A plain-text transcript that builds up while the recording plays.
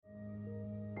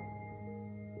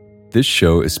This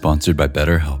show is sponsored by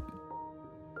BetterHelp.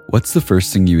 What's the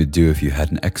first thing you would do if you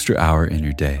had an extra hour in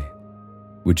your day?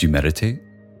 Would you meditate?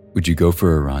 Would you go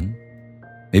for a run?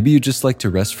 Maybe you just like to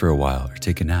rest for a while or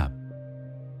take a nap.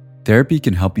 Therapy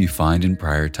can help you find and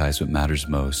prioritize what matters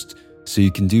most so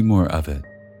you can do more of it.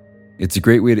 It's a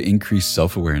great way to increase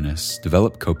self-awareness,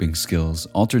 develop coping skills,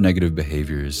 alter negative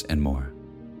behaviors, and more.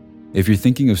 If you're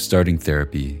thinking of starting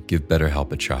therapy, give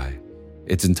BetterHelp a try.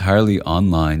 It's entirely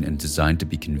online and designed to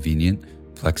be convenient,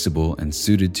 flexible, and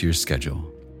suited to your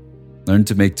schedule. Learn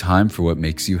to make time for what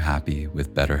makes you happy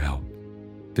with BetterHelp.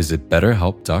 Visit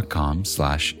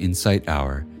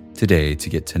betterhelp.com/insighthour today to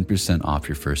get 10% off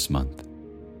your first month.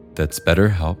 That's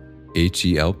BetterHelp,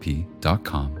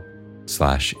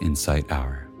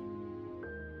 HELP.com/insighthour.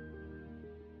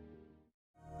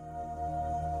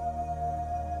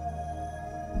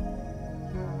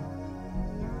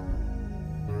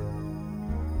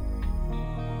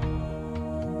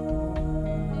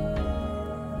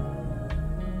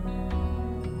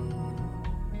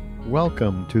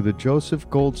 Welcome to the Joseph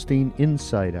Goldstein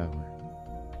Insight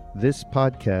Hour. This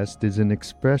podcast is an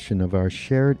expression of our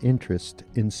shared interest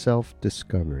in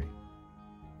self-discovery.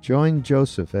 Join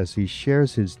Joseph as he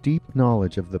shares his deep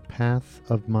knowledge of the path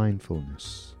of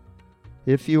mindfulness.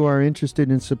 If you are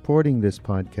interested in supporting this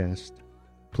podcast,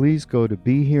 please go to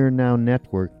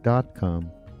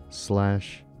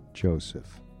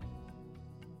BeHereNowNetwork.com/Joseph.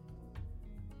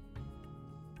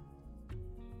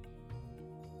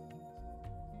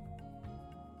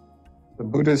 The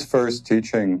Buddha's first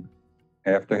teaching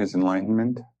after his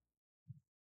enlightenment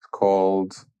is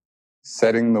called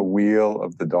setting the wheel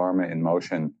of the Dharma in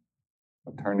motion,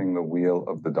 or turning the wheel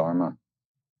of the Dharma.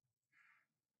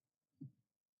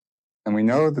 And we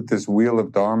know that this wheel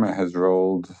of Dharma has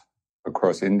rolled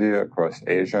across India, across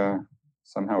Asia.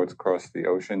 Somehow it's crossed the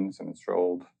oceans and it's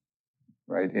rolled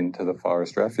right into the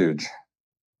forest refuge.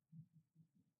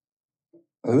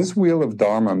 This wheel of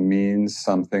Dharma means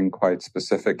something quite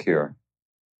specific here.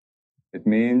 It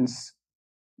means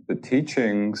the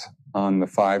teachings on the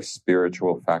 5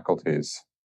 spiritual faculties.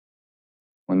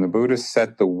 When the Buddha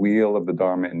set the wheel of the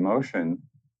Dharma in motion,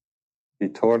 he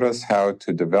taught us how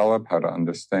to develop, how to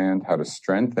understand, how to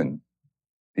strengthen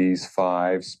these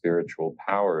 5 spiritual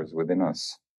powers within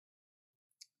us.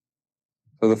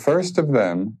 So the first of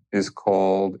them is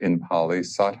called in Pali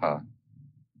Saddha,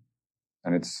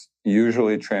 and it's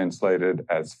usually translated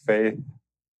as faith,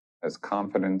 as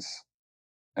confidence,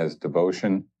 as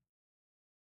devotion.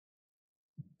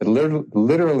 It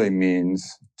literally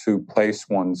means to place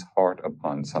one's heart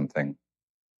upon something.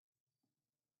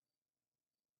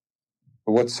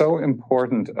 But what's so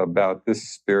important about this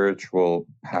spiritual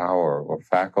power or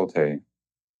faculty,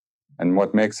 and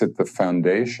what makes it the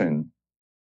foundation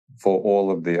for all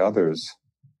of the others,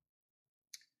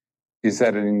 is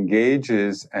that it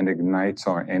engages and ignites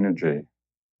our energy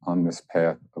on this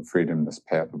path of freedom, this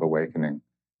path of awakening.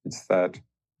 It's that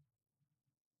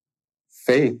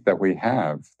faith that we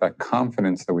have, that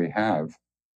confidence that we have,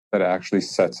 that actually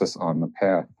sets us on the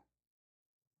path.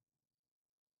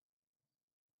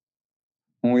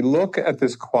 When we look at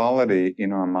this quality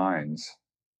in our minds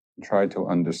and try to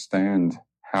understand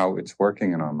how it's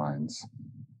working in our minds,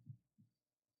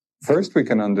 first we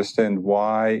can understand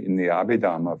why in the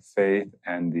Abhidhamma, faith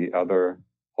and the other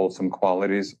wholesome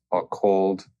qualities are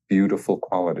called beautiful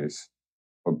qualities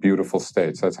or beautiful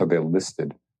states. That's how they're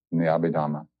listed in the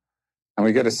Abhidhamma. And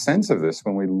we get a sense of this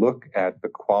when we look at the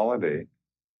quality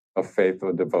of faith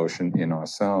or devotion in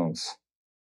ourselves.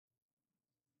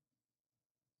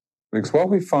 Because what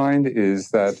we find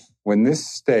is that when this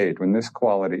state, when this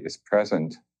quality is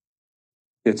present,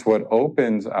 it's what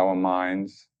opens our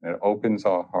minds, it opens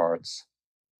our hearts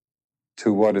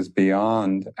to what is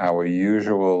beyond our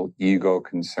usual ego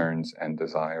concerns and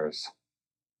desires.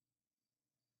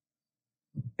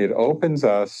 It opens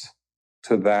us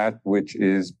to that which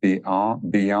is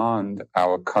beyond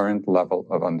our current level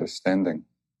of understanding.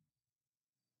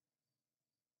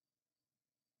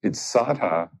 It's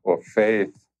saddha, or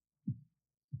faith,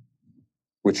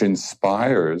 which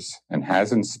inspires and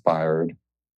has inspired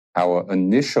our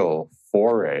initial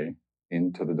foray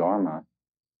into the Dharma.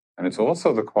 And it's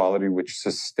also the quality which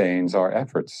sustains our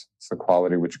efforts. It's the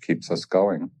quality which keeps us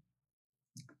going.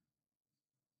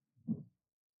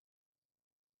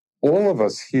 All of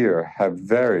us here have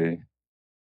very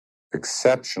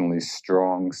exceptionally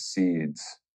strong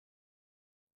seeds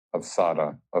of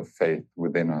saddha, of faith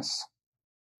within us.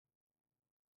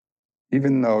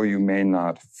 Even though you may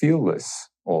not feel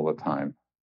this all the time,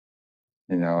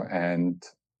 and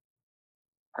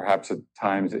perhaps at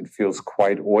times it feels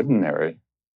quite ordinary,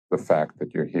 the fact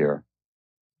that you're here.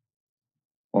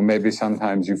 Or maybe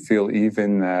sometimes you feel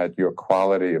even that your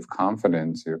quality of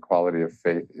confidence, your quality of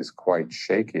faith is quite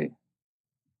shaky.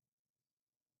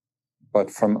 But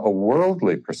from a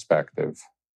worldly perspective,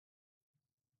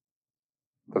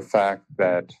 the fact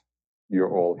that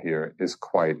you're all here is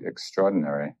quite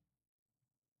extraordinary.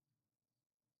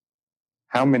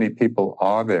 How many people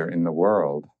are there in the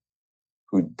world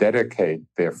who dedicate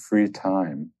their free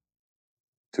time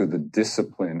to the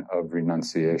discipline of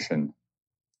renunciation?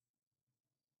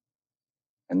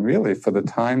 And really, for the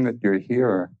time that you're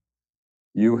here,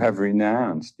 you have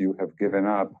renounced, you have given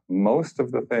up most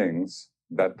of the things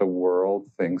that the world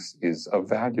thinks is of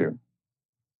value.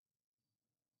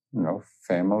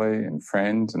 Family and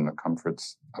friends and the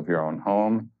comforts of your own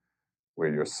home,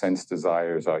 where your sense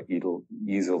desires are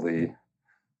easily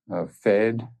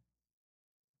fed,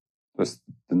 just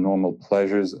the normal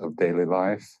pleasures of daily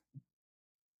life.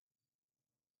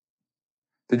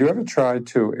 Did you ever try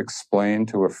to explain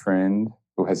to a friend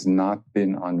who has not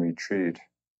been on retreat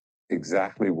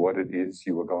exactly what it is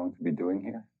you were going to be doing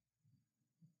here?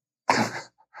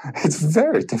 It's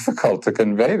very difficult to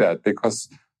convey that, because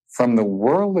from the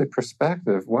worldly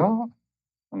perspective, well,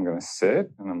 I'm going to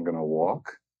sit and I'm going to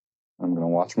walk. I'm going to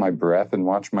watch my breath and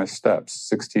watch my steps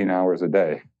 16 hours a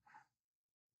day.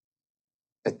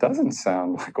 It doesn't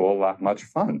sound like all that much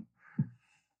fun.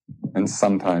 And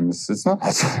sometimes it's not.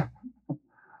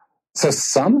 So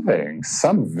some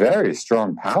very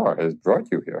strong power has brought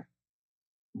you here.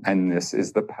 And this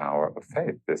is the power of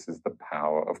faith. This is the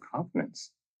power of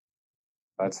confidence.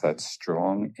 That's that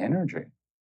strong energy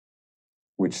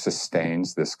which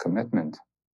sustains this commitment.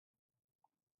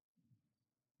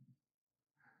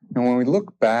 And when we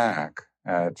look back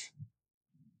at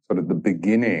sort of the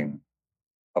beginning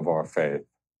of our faith,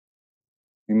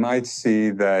 you might see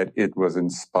that it was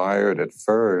inspired at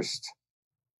first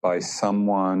by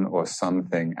someone or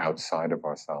something outside of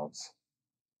ourselves.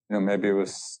 Maybe it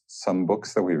was some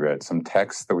books that we read, some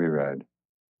texts that we read,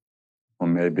 or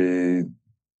maybe,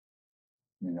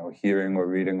 hearing or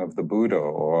reading of the Buddha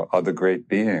or other great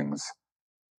beings,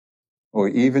 or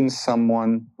even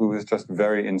someone who is just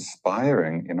very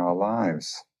inspiring in our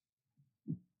lives.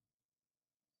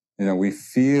 We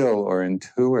feel or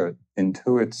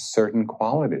intuit certain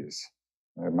qualities.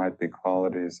 There might be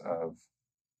qualities of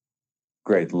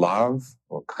great love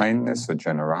or kindness or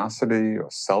generosity or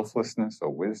selflessness or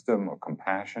wisdom or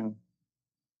compassion.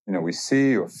 We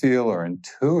see or feel or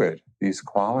intuit these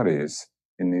qualities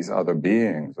in these other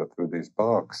beings or through these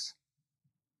books.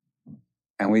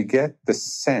 And we get the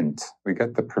scent, we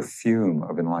get the perfume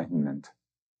of enlightenment.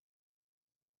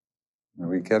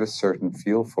 We get a certain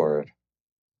feel for it.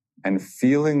 And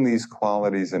feeling these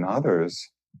qualities in others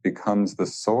becomes the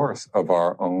source of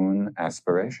our own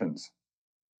aspirations.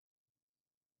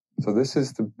 So this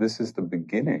is the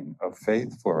beginning of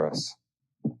faith for us.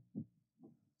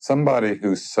 Somebody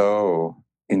who so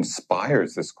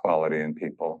inspires this quality in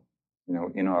people,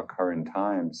 in our current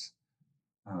times,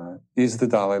 is the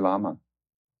Dalai Lama.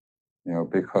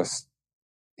 Because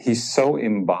he so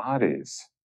embodies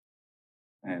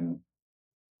and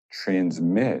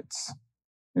transmits,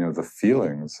 the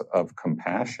feelings of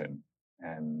compassion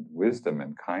and wisdom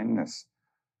and kindness.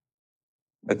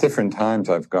 At different times,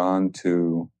 I've gone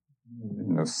to,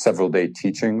 several day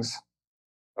teachings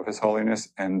of His Holiness.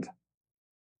 And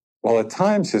while at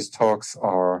times his talks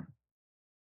are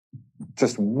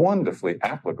just wonderfully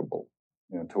applicable,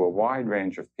 to a wide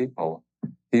range of people,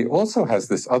 he also has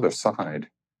this other side,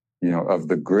 of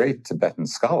the great Tibetan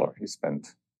scholar. He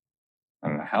spent, I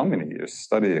don't know how many years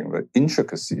studying the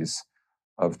intricacies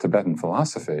of Tibetan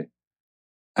philosophy.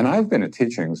 And I've been at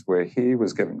teachings where he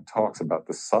was giving talks about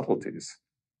the subtleties,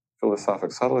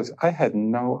 philosophic subtleties. I had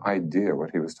no idea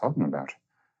what he was talking about.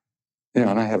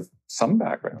 And I have some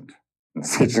background in the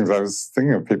teachings. I was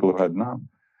thinking of people who had none.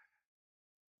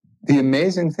 The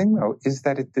amazing thing, though, is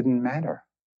that it didn't matter.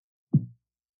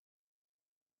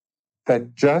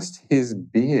 That just his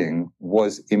being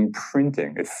was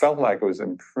imprinting. It felt like it was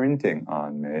imprinting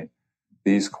on me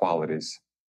these qualities.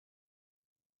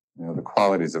 The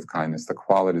qualities of kindness, the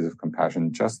qualities of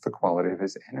compassion, just the quality of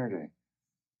his energy.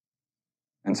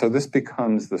 And so this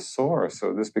becomes the source,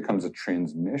 so this becomes a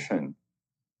transmission,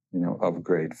 of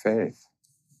great faith.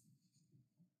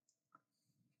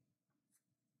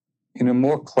 In a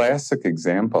more classic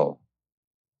example,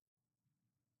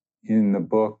 in the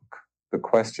book, The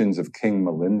Questions of King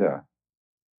Milinda.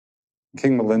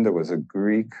 King Milinda was a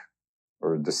Greek,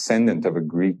 or a descendant of a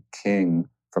Greek king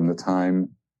from the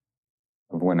time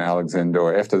of when Alexander,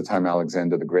 or after the time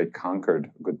Alexander the Great conquered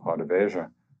a good part of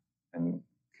Asia. And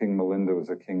King Milinda was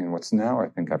a king in what's now, I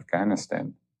think,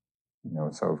 Afghanistan,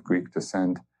 so of Greek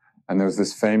descent. And there was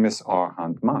this famous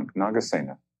Arhat monk,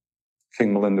 Nagasena.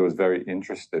 King Milinda was very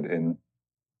interested in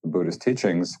the Buddhist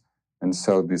teachings. And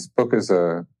so this book is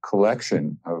a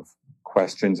collection of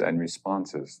questions and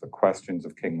responses, the questions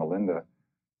of King Milinda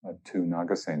to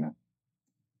Nagasena.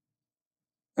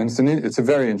 And it's a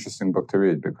very interesting book to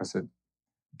read because there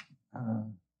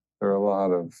are a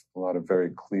lot of very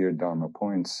clear Dharma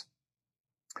points.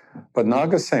 But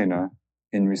Nagasena,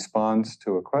 in response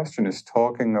to a question, is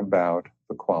talking about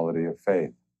the quality of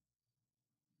faith.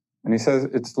 And he says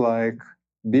it's like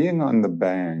being on the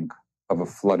bank of a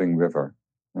flooding river.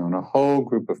 And a whole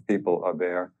group of people are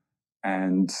there,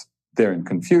 and they're in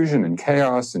confusion and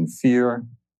chaos and fear,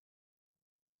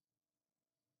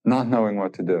 not knowing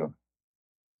what to do.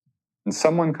 And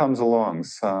someone comes along,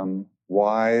 some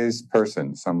wise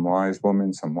person, some wise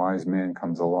woman, some wise man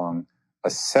comes along,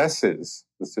 assesses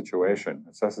the situation,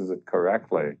 assesses it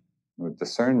correctly with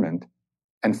discernment,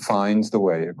 and finds the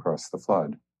way across the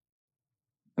flood.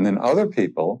 And then other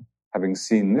people, having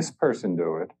seen this person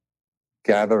do it,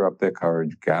 gather up their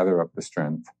courage, gather up the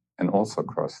strength, and also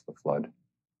cross the flood.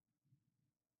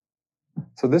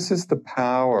 So this is the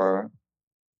power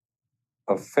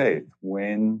of faith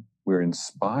when we're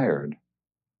inspired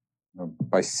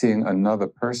by seeing another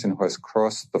person who has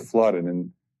crossed the flood.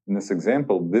 And in this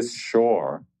example, this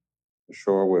shore, the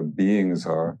shore where beings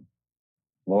are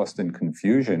lost in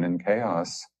confusion and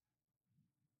chaos,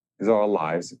 is our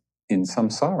lives in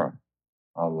samsara,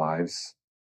 our lives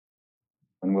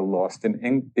when we're lost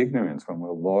in ignorance, when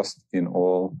we're lost in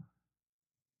all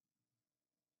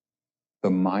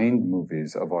the mind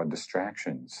movies of our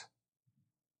distractions.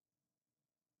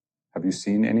 Have you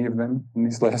seen any of them in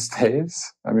these last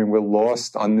days? I mean, we're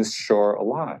lost on this shore a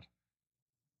lot.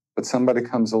 But somebody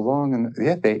comes along and,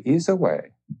 yeah, there is a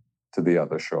way to the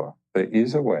other shore. There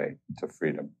is a way to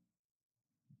freedom.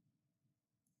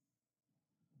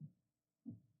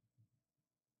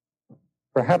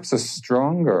 Perhaps a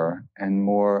stronger and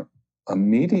more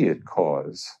immediate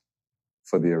cause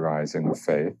for the arising of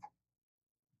faith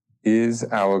is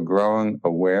our growing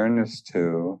awareness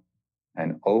to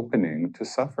and opening to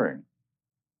suffering,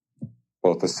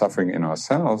 both the suffering in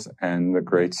ourselves and the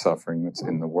great suffering that's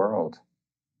in the world.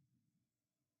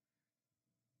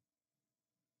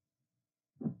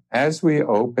 As we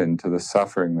open to the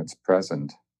suffering that's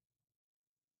present,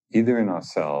 either in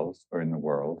ourselves or in the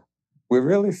world, we're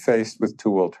really faced with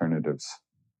two alternatives.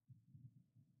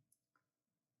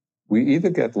 We either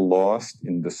get lost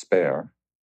in despair,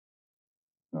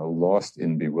 lost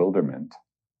in bewilderment,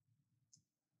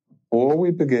 or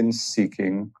we begin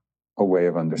seeking a way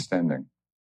of understanding.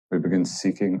 We begin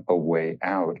seeking a way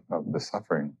out of the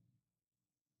suffering,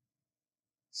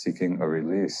 seeking a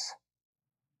release.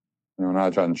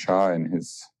 Ajahn Chah, in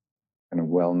his kind of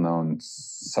well-known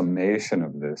summation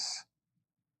of this,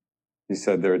 he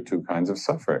said there are two kinds of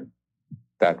suffering: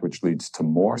 that which leads to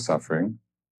more suffering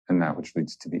and that which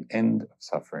leads to the end of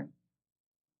suffering.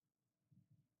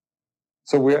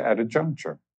 So we're at a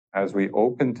juncture. As we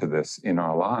open to this in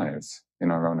our lives, in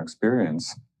our own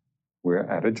experience, we're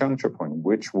at a juncture point.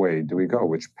 Which way do we go?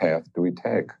 Which path do we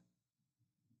take?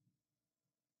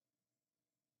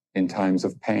 In times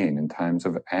of pain, in times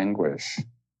of anguish,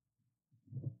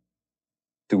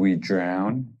 do we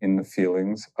drown in the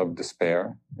feelings of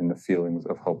despair, in the feelings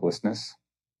of hopelessness?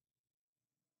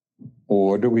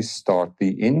 Or do we start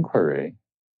the inquiry,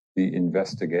 the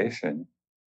investigation?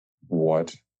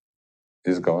 What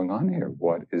is going on here?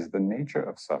 What is the nature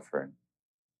of suffering?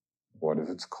 What is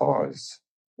its cause?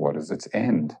 What is its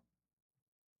end?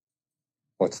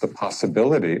 What's the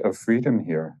possibility of freedom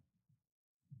here?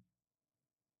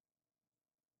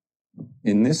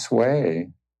 In this way,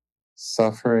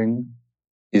 suffering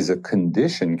is a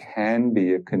condition, can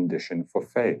be a condition for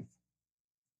faith.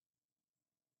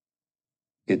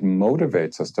 It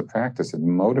motivates us to practice. It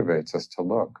motivates us to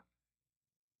look.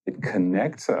 It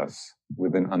connects us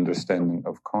with an understanding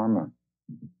of karma.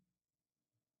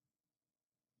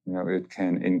 It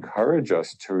can encourage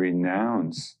us to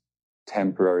renounce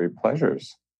temporary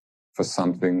pleasures for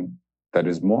something that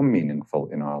is more meaningful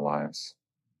in our lives.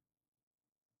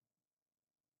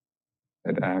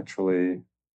 It actually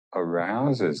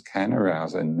can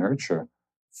arouse and nurture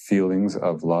feelings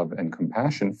of love and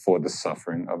compassion for the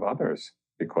suffering of others,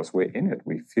 because we're in it,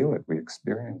 we feel it, we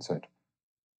experience it,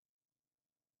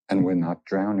 and we're not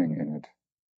drowning in it.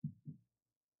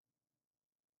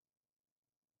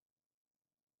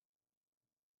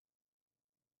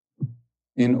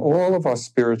 In all of our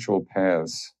spiritual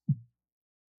paths,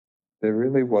 there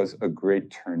really was a great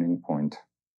turning point.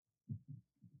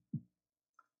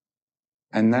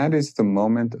 And that is the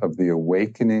moment of the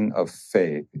awakening of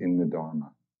faith in the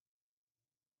Dharma.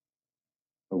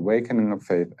 Awakening of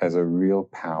faith as a real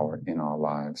power in our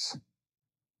lives.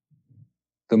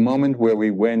 The moment where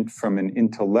we went from an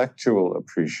intellectual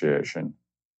appreciation,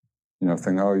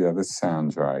 thinking, oh yeah, this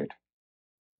sounds right,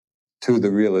 to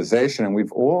the realization, and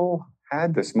we've all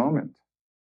had this moment,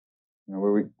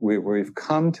 where we've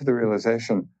come to the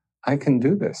realization, I can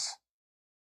do this.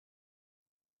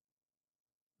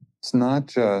 It's not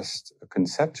just a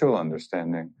conceptual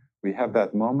understanding. We have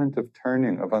that moment of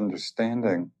turning, of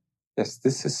understanding, yes,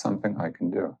 this is something I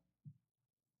can do.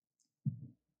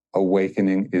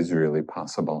 Awakening is really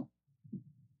possible.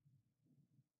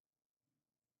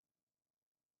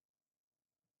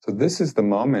 So this is the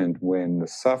moment when the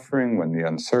suffering, when the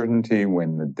uncertainty,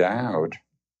 when the doubt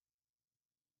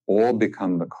all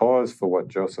become the cause for what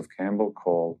Joseph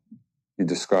Campbell he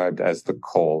described as the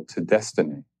call to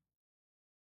destiny.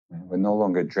 We're no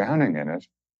longer drowning in it.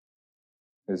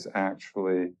 It's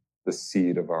actually the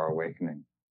seed of our awakening.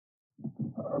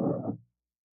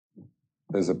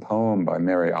 There's a poem by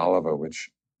Mary Oliver, which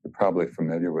you're probably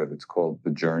familiar with. It's called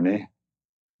The Journey.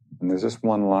 And there's just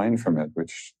one line from it,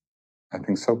 which I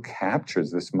think so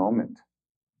captures this moment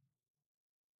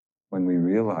when we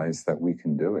realize that we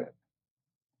can do it.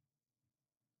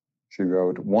 She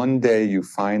wrote, "One day you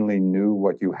finally knew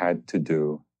what you had to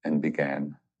do and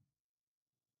began."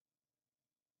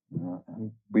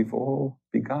 And we've all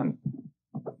begun.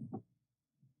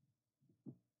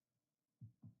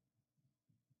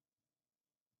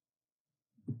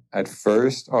 At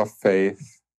first, our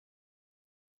faith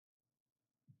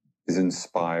is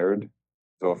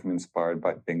often inspired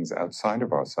by things outside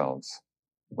of ourselves,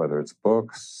 whether it's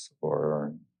books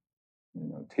or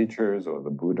teachers or the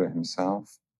Buddha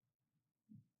himself.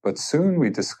 But soon we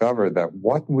discover that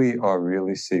what we are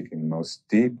really seeking, most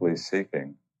deeply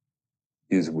seeking,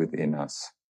 is within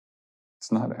us.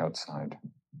 It's not outside.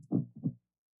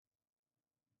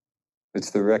 It's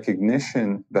the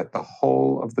recognition that the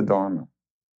whole of the Dharma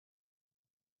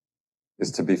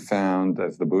is to be found,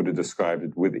 as the Buddha described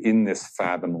it, within this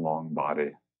fathom-long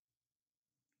body.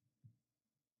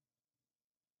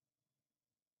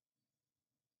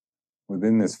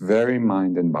 Within this very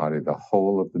mind and body, the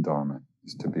whole of the Dharma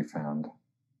is to be found.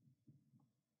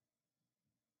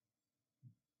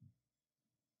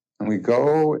 And we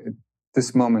go, at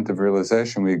this moment of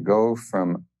realization, we go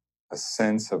from a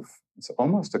sense of, it's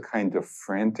almost a kind of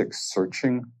frantic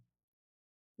searching.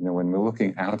 When we're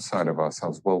looking outside of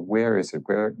ourselves, well, where is it?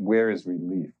 Where is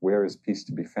relief? Where is peace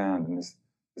to be found? And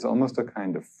there's almost a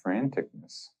kind of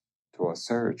franticness to our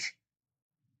search.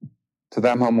 To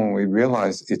that moment when we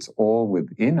realize it's all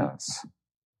within us,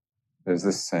 there's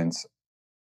this sense,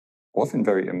 often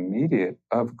very immediate,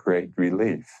 of great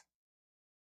relief.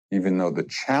 Even though the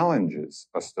challenges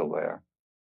are still there,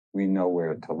 we know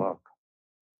where to look.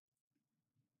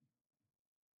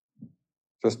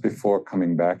 Just before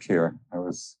coming back here, I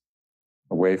was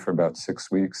away for about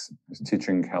 6 weeks. I was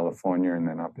teaching in California and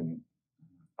then up in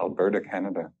Alberta,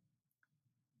 Canada.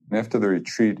 And after the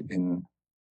retreat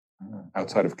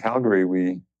outside of Calgary,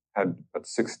 we had about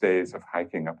 6 days of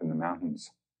hiking up in the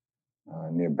mountains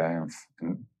near Banff.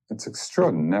 And it's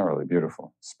extraordinarily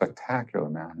beautiful, spectacular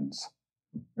mountains.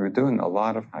 We were doing a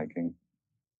lot of hiking,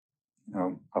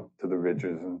 up to the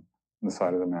ridges and the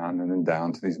side of the mountain and then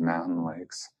down to these mountain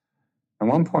lakes. At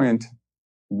one point,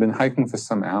 we'd been hiking for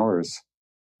some hours.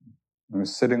 I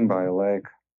was sitting by a lake.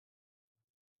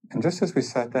 And just as we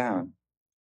sat down,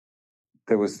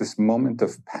 there was this moment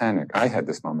of panic. I had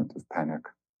this moment of panic.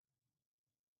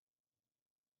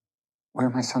 Where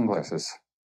are my sunglasses?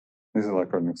 These are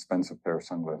like an expensive pair of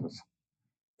sunglasses.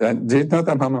 Do you know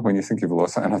that moment when you think you've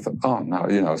lost it? And I thought, oh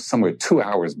no, somewhere 2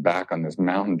 hours back on this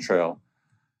mountain trail.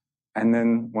 And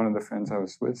then one of the friends I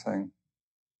was with saying,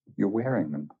 "You're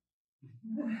wearing them."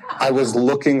 I was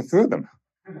looking through them,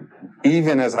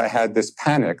 even as I had this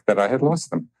panic that I had lost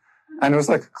them. And it was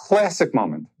like a classic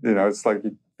moment. It's like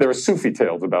there are Sufi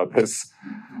tales about this.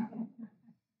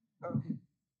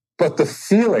 But the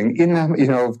feeling in that,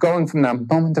 of going from that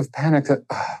moment of panic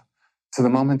to the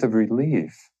moment of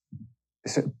relief,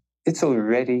 it's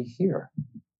already here.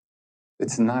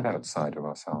 It's not outside of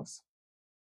ourselves.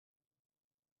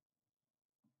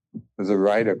 There's a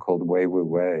writer called Wei Wu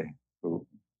Wei who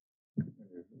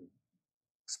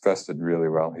expressed it really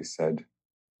well. He said,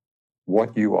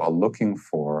 "What you are looking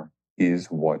for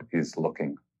is what is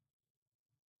looking."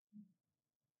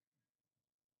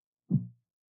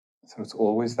 So it's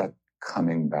always that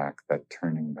coming back, that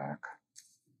turning back.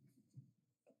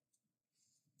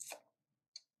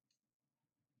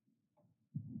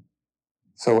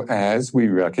 So as we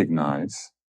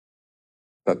recognize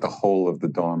that the whole of the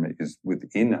Dharma is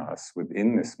within us,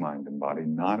 within this mind and body,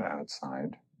 not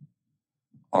outside,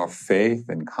 our faith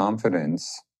and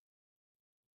confidence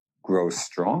grow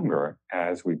stronger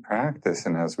as we practice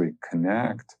and as we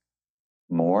connect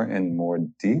more and more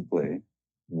deeply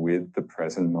with the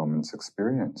present moment's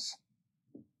experience.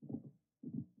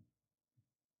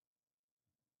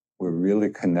 We're really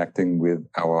connecting with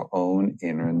our own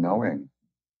inner knowing.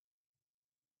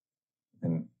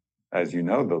 And as you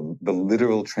know, the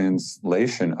literal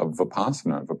translation of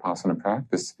Vipassana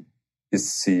practice,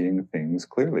 is seeing things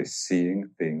clearly, seeing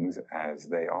things as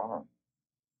they are.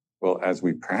 Well, as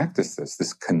we practice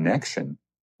this connection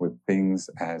with things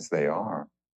as they are,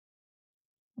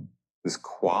 this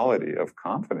quality of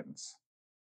confidence,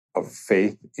 of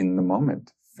faith in the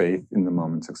moment, faith in the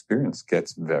moment's experience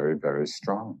gets very, very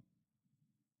strong.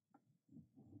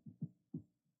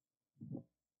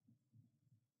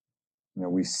 You know,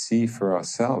 we see for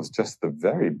ourselves just the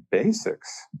very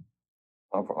basics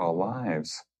of our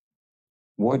lives.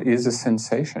 What is a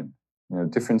sensation? You know,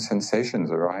 different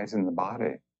sensations arise in the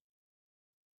body.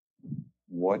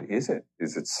 What is it?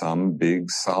 Is it some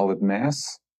big solid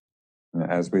mass? And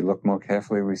as we look more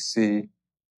carefully, we see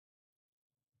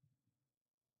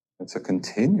it's a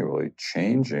continually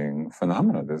changing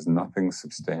phenomenon. There's nothing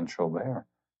substantial there.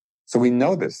 So we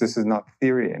know this. This is not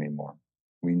theory anymore.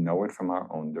 We know it from our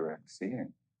own direct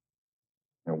seeing.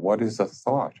 Now, what is a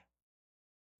thought?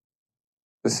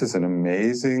 This is an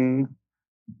amazing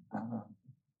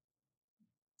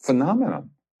phenomenon,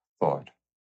 thought.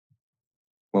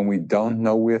 When we don't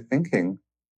know we're thinking,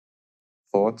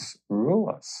 thoughts rule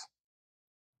us.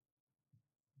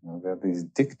 You know, they're these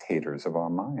dictators of our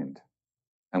mind.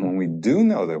 And when we do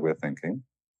know that we're thinking,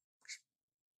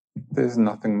 there's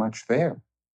nothing much there.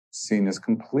 Seen as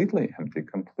completely empty,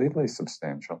 completely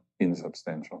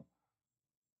insubstantial.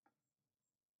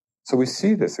 So we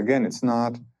see this. Again, it's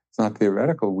not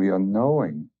theoretical. We are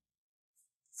knowing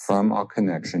from our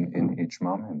connection in each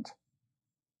moment.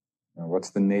 Now,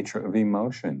 what's the nature of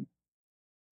emotion?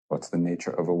 What's the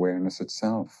nature of awareness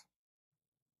itself?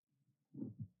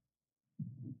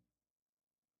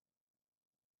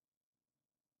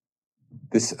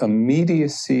 This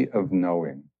immediacy of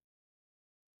knowing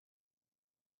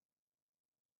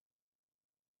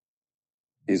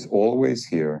is always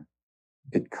here.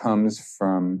 It comes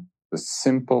from the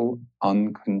simple,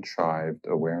 uncontrived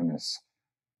awareness.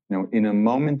 Now, in a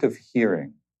moment of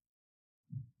hearing,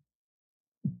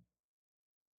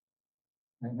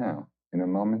 right now, in a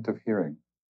moment of hearing,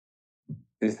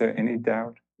 is there any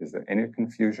doubt? Is there any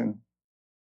confusion?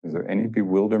 Is there any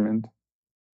bewilderment?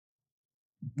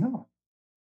 No.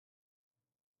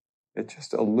 It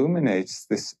just illuminates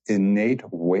this innate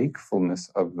wakefulness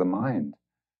of the mind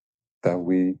that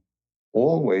we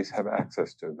always have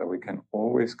access to, that we can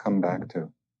always come back to.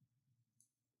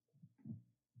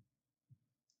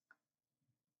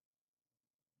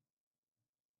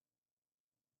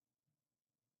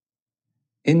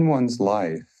 In one's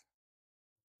life,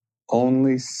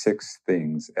 only 6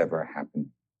 things ever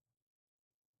happen.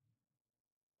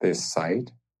 There's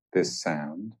sight, there's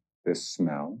sound, there's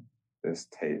smell, there's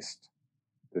taste,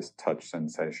 there's touch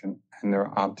sensation, and there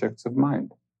are objects of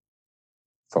mind,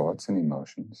 thoughts and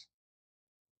emotions.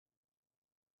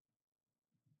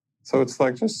 So it's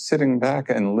like just sitting back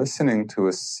and listening to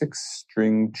a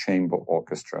 6-string chamber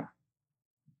orchestra.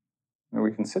 And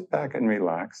we can sit back and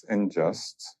relax and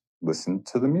just listen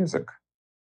to the music.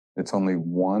 It's only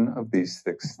one of these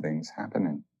 6 things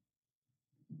happening.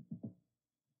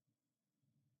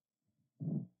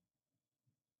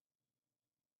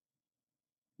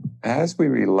 As we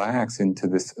relax into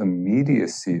this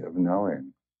immediacy of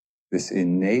knowing, this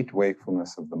innate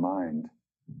wakefulness of the mind,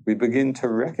 we begin to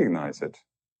recognize it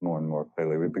more and more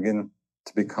clearly. We begin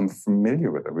to become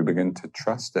familiar with it. We begin to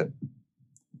trust it.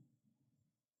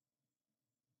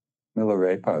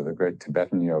 Milarepa, the great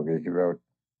Tibetan yogi, he wrote,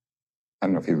 I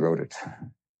don't know if he wrote it,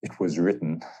 it was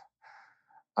written,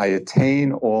 I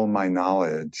attain all my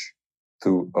knowledge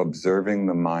through observing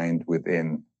the mind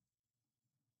within.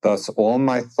 Thus, all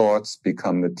my thoughts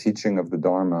become the teaching of the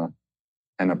Dharma,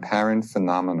 and apparent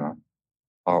phenomena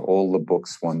are all the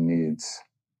books one needs.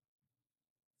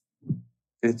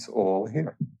 It's all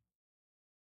here.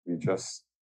 We just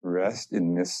rest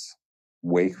in this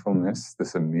wakefulness,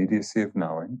 this immediacy of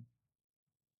knowing,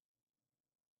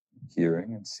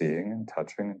 hearing and seeing and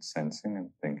touching and sensing and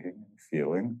thinking and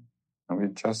feeling. And we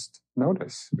just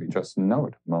notice. We just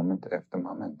note moment after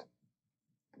moment.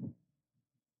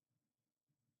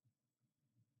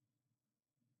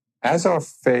 As our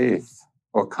faith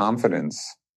or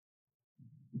confidence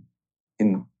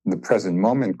in the present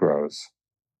moment grows,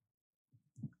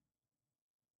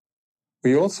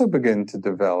 we also begin to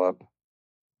develop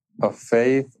a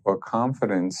faith or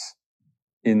confidence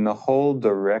in the whole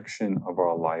direction of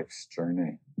our life's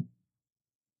journey.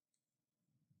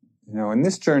 And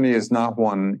this journey is not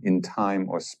one in time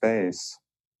or space.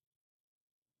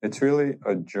 It's really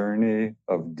a journey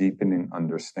of deepening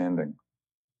understanding.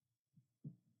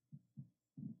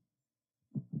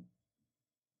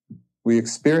 We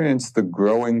experience the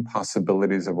growing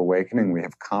possibilities of awakening. We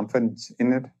have confidence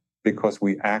in it because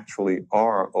we actually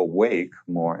are awake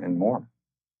more and more.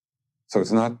 So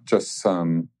it's not just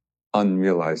some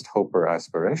unrealized hope or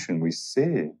aspiration. We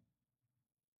see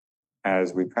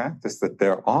as we practice that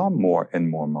there are more and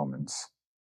more moments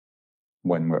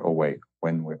when we're awake,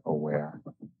 when we're aware.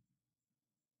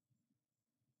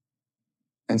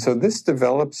 And so this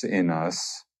develops in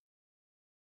us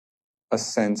a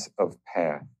sense of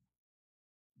path.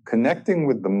 Connecting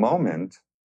with the moment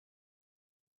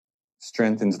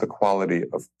strengthens the quality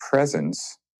of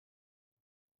presence.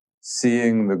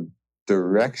 Seeing the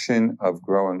direction of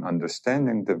growing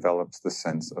understanding develops the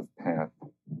sense of path.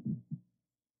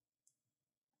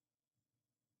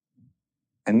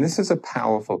 And this is a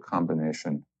powerful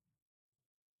combination.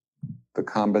 The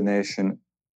combination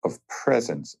of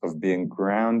presence, of being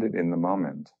grounded in the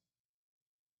moment,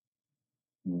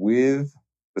 with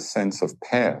the sense of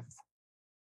path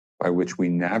by which we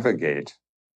navigate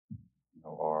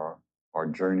our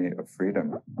journey of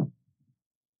freedom.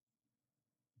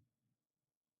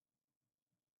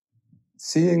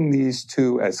 Seeing these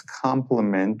two as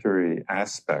complementary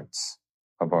aspects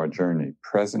of our journey,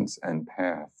 presence and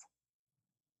path,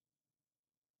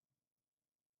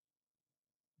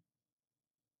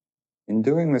 in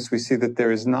doing this, we see that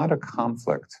there is not a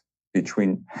conflict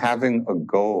between having a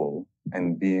goal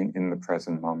and being in the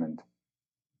present moment.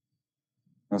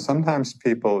 Now, sometimes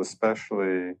people,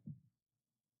 especially,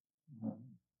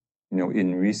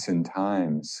 in recent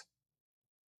times,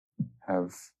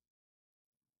 have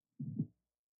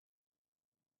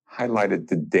highlighted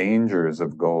the dangers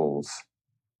of goals.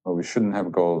 Well, we shouldn't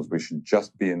have goals. We should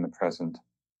just be in the present.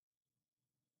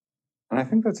 And I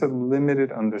think that's a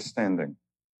limited understanding.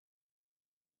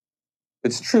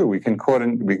 It's true, we can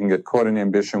get caught in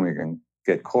ambition, we can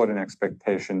get caught in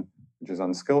expectation, which is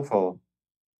unskillful.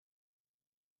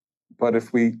 But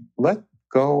if we let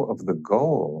go of the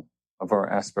goal of our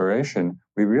aspiration,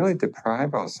 we really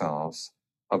deprive ourselves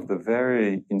of the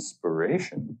very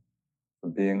inspiration for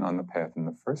being on the path in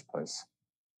the first place.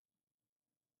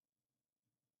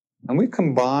 And we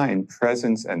combine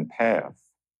presence and path,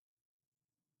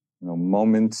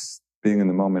 moments, being in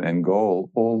the moment, and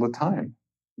goal all the time.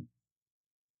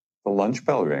 The lunch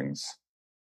bell rings.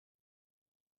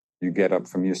 You get up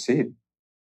from your seat.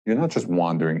 You're not just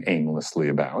wandering aimlessly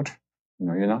about.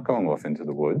 You're not going off into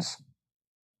the woods.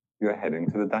 You're heading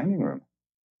to the dining room.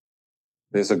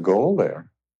 There's a goal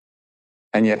there.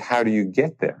 And yet, how do you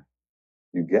get there?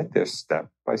 You get there step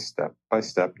by step by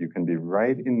step. You can be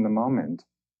right in the moment,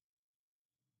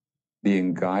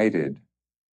 being guided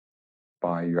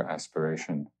by your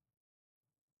aspiration.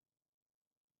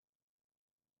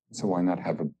 So why not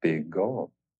have a big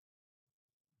goal?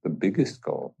 The biggest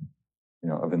goal,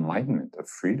 of enlightenment, of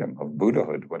freedom, of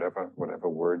Buddhahood, whatever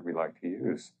word we like to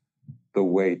use. The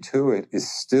way to it is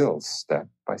still step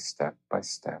by step by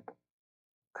step,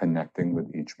 connecting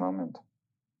with each moment.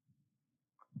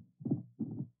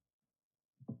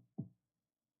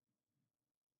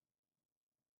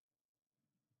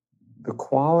 The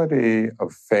quality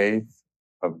of faith,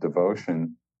 of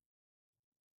devotion,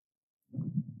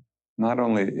 not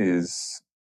only is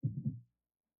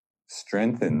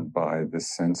strengthened by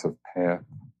this sense of path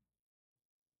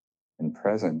and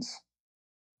presence,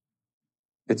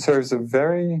 it serves a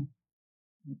very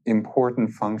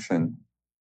important function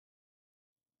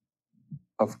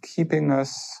of keeping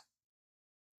us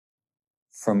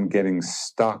from getting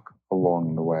stuck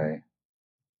along the way.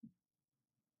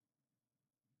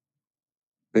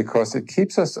 Because it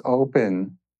keeps us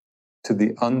open to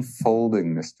the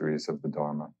unfolding mysteries of the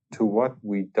Dharma, to what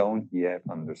we don't yet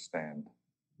understand.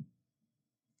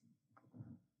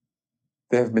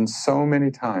 There have been so many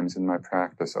times in my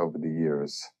practice over the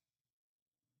years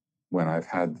when I've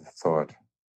had the thought,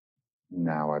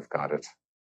 now I've got it.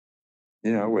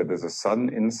 Where there's a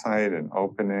sudden insight, an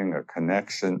opening, a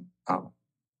connection. Oh,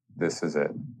 this is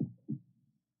it.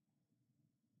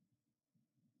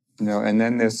 And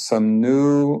then there's some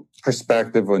new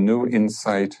perspective or new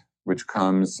insight which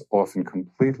comes often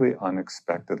completely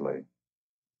unexpectedly,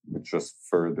 which just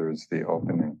furthers the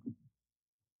opening.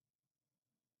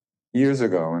 Years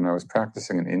ago, when I was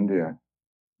practicing in India,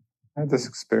 I had this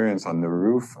experience on the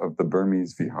roof of the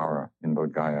Burmese Vihara in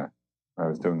Bodh Gaya. I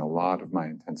was doing a lot of my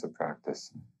intensive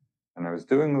practice, and I was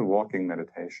doing the walking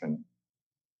meditation.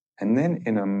 And then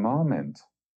in a moment,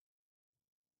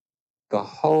 the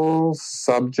whole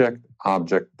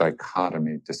subject-object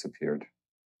dichotomy disappeared.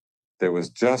 There was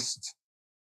just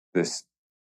this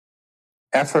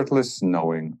effortless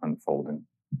knowing unfolding.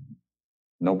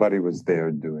 Nobody was there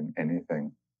doing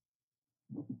anything.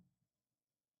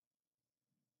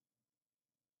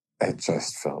 It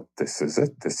just felt, this is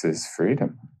it. This is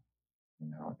freedom.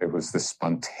 It was this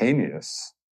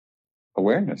spontaneous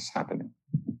awareness happening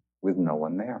with no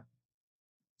one there.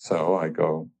 So I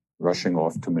go rushing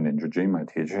off to Munindraji, my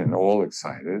teacher, and all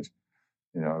excited,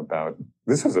 about,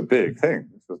 this was a big thing.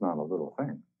 This was not a little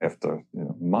thing after,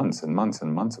 months and months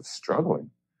and months of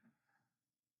struggling.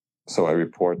 So I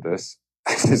report this.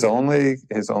 His only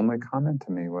comment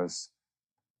to me was,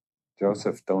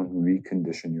 Joseph, don't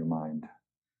recondition your mind.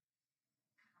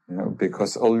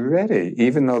 Because already,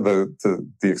 even though the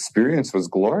experience was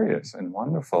glorious and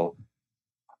wonderful,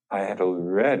 I had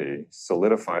already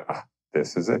solidified,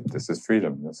 this is it, this is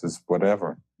freedom, this is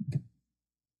whatever.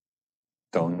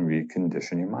 Don't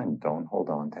recondition your mind. Don't hold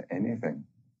on to anything.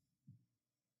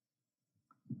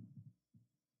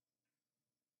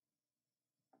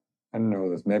 I don't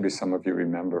know, maybe some of you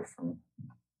remember from,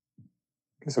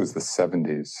 I guess it was the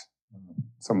 70s,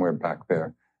 somewhere back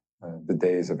there, the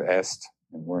days of Est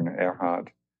and Werner Erhard,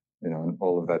 and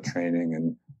all of that training,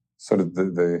 and sort of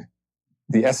the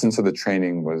essence of the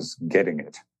training was getting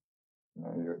it.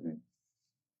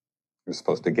 You're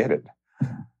supposed to get it.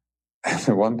 And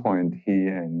at one point, he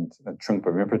and Trungpa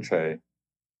Rinpoche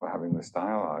were having this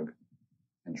dialogue,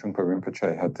 and Trungpa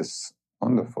Rinpoche had this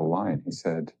wonderful line. He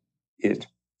said, "It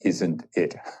isn't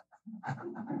it."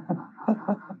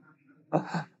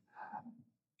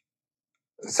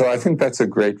 So I think that's a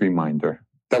great reminder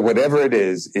that whatever it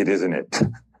isn't it.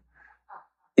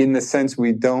 In the sense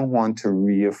we don't want to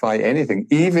reify anything,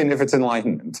 even if it's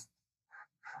enlightenment.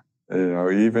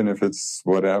 Even if it's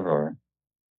whatever.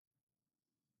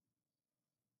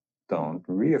 Don't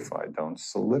reify, don't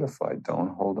solidify,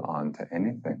 don't hold on to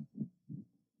anything.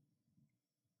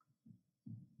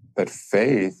 That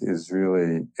faith is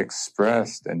really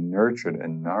expressed and nurtured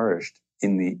and nourished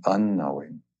in the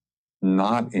unknowing,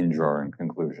 not in drawing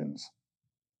conclusions.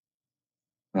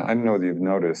 Now, I don't know whether you've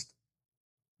noticed,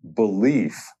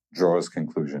 belief draws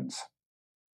conclusions.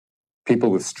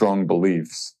 People with strong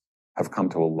beliefs have come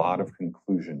to a lot of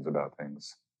conclusions about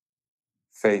things.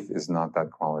 Faith is not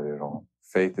that quality at all.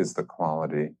 Faith is the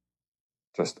quality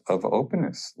just of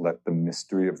openness. Let the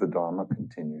mystery of the Dharma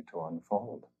continue to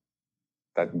unfold.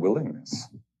 That willingness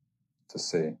to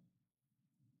see.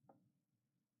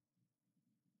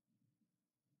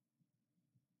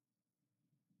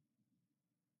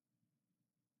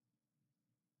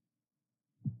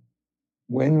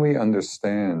 When we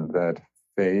understand that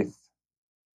faith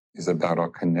is about our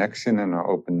connection and our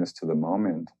openness to the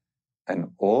moment,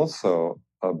 and also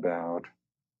about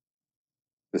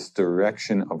this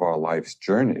direction of our life's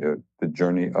journey, the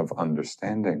journey of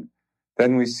understanding,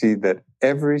 then we see that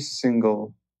every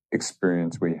single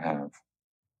experience we have,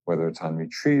 whether it's on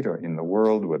retreat or in the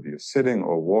world, whether you're sitting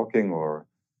or walking or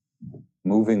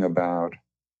moving about,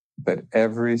 that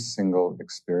every single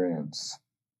experience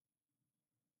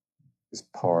is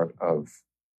part of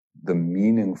the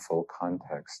meaningful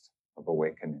context of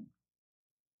awakening.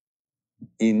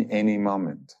 In any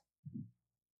moment,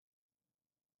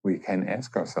 we can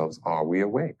ask ourselves, are we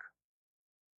awake?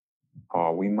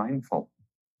 Are we mindful?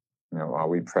 Are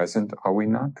we present? Are we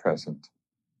not present?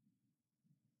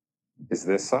 Is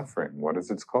there suffering? What is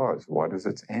its cause? What is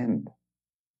its end?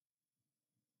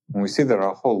 When we see that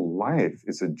our whole life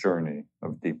is a journey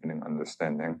of deepening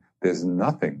understanding, there's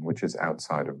nothing which is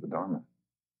outside of the Dharma.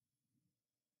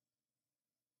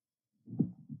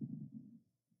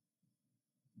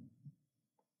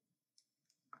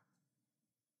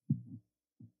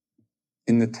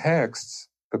 In the texts,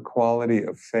 the quality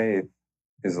of faith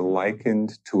is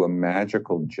likened to a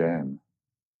magical gem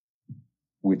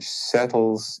which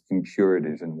settles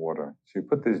impurities in water. So you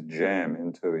put this gem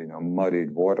into,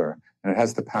 muddied water, and it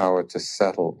has the power to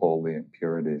settle all the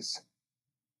impurities.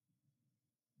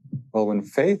 Well, when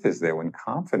faith is there, when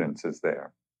confidence is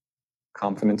there,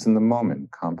 confidence in the moment,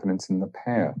 confidence in the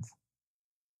path,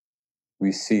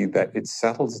 we see that it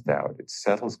settles doubt, it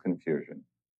settles confusion,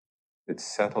 it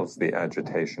settles the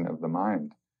agitation of the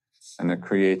mind, and it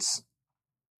creates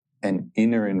an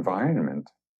inner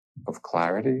environment of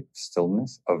clarity,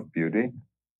 stillness, of beauty.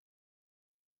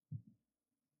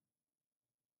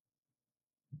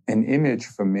 An image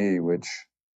for me which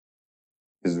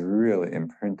is really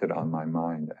imprinted on my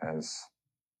mind as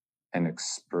an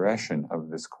expression of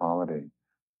this quality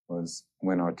was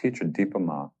when our teacher Dipa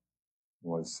Ma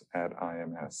was at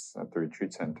IMS, at the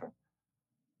retreat center.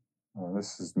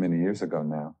 This is many years ago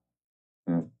now.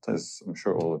 As I'm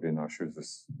sure all of you know, she was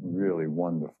this really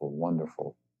wonderful,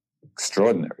 wonderful,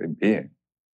 extraordinary being,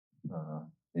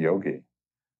 yogi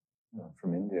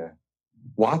from India.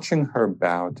 Watching her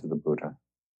bow to the Buddha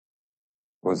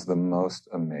was the most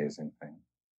amazing thing.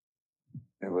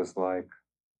 It was like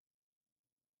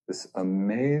this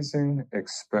amazing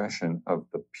expression of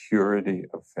the purity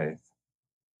of faith,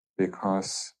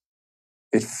 because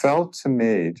it felt to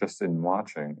me, just in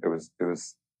watching, it was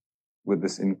with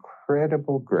this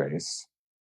incredible grace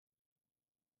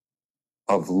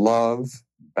of love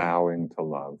bowing to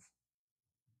love,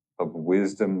 of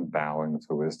wisdom bowing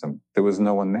to wisdom. There was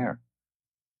no one there,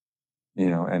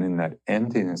 and in that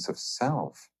emptiness of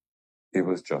self, it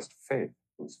was just faith.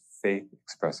 It was faith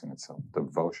expressing itself,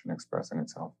 devotion expressing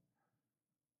itself.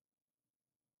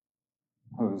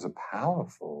 It was a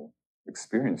powerful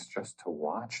experience just to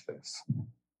watch this.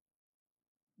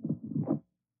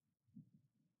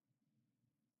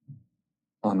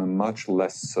 On a much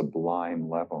less sublime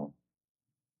level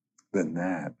than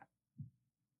that.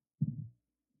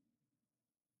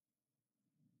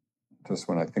 Just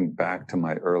when I think back to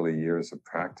my early years of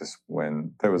practice,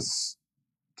 when there was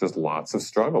just lots of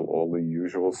struggle, all the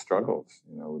usual struggles,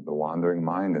 the wandering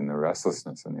mind and the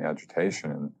restlessness and the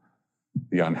agitation and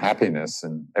the unhappiness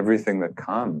and everything that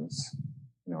comes,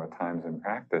 at times in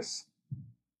practice.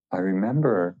 I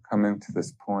remember coming to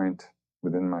this point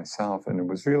within myself, and it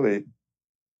was really,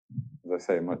 as I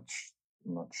say, much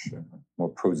more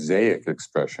prosaic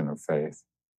expression of faith.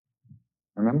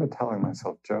 I remember telling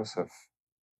myself, Joseph,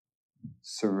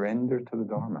 surrender to the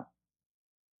Dharma.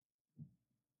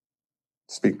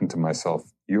 Speaking to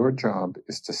myself, your job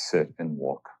is to sit and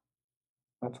walk.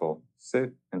 That's all.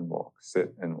 Sit and walk,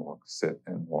 sit and walk, sit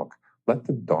and walk. Let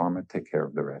the Dharma take care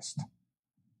of the rest.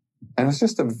 And it's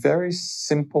just a very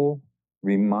simple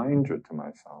reminder to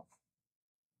myself.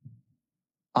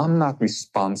 I'm not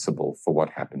responsible for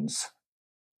what happens.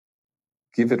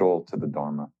 Give it all to the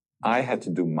Dharma. I had to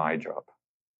do my job.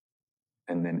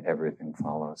 And then everything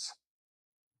follows.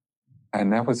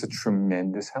 And that was a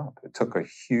tremendous help. It took a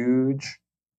huge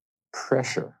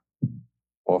pressure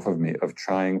off of me of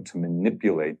trying to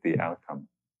manipulate the outcome.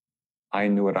 I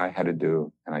knew what I had to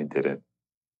do, and I did it.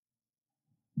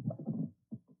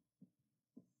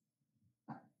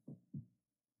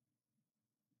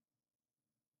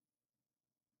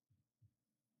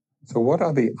 So what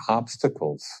are the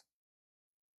obstacles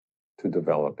to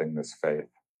developing this faith,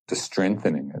 to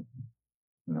strengthening it,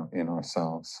 in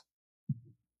ourselves?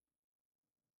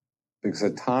 Because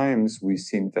at times we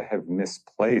seem to have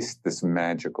misplaced this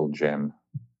magical gem.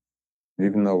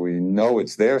 Even though we know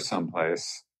it's there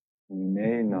someplace, we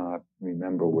may not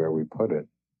remember where we put it.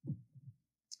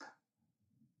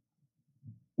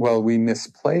 Well, we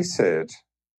misplace it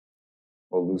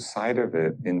or lose sight of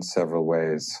it in several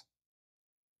ways.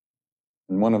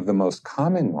 And one of the most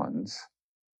common ones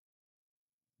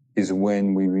is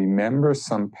when we remember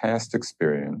some past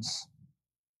experience,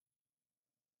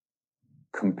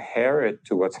 compare it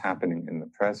to what's happening in the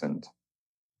present,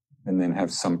 and then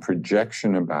have some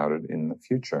projection about it in the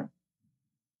future.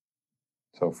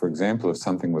 So, for example, if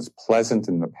something was pleasant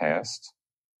in the past,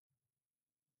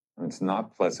 and it's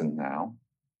not pleasant now,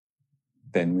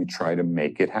 then we try to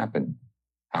make it happen.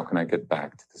 How can I get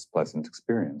back to this pleasant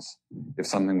experience? If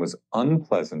something was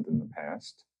unpleasant in the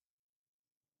past,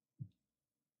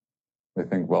 we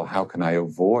think, well, how can I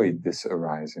avoid this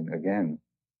arising again?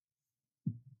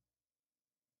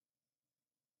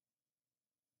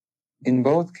 In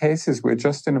both cases, we're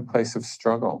just in a place of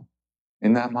struggle.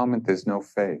 In that moment, there's no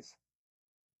faith.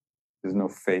 There's no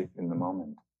faith in the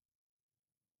moment.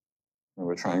 And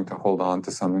we're trying to hold on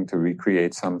to something, to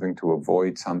recreate something, to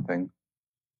avoid something.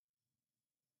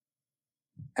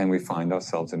 And we find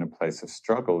ourselves in a place of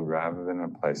struggle rather than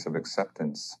a place of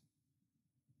acceptance.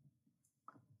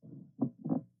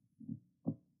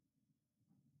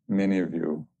 Many of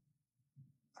you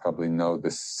probably know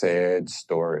this sad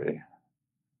story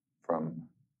from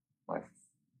my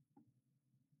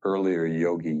earlier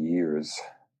yogi years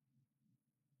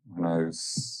when I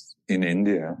was in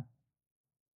India,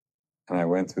 and I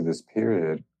went through this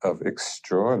period of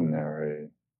extraordinary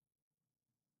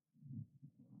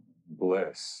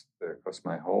bliss, because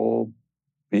my whole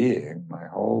being, my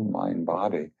whole mind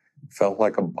body felt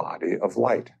like a body of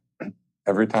light.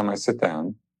 Every time I sit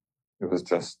down, it was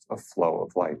just a flow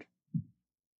of light.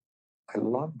 I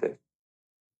loved it.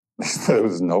 There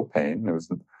was no pain.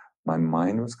 My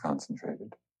mind was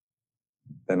concentrated.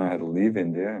 Then I had to leave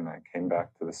India, and I came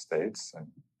back to the States and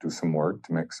do some work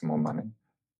to make some more money.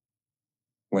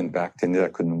 Went back to India. I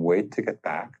couldn't wait to get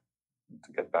back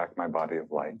my body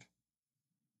of light.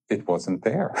 It wasn't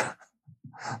there.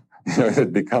 It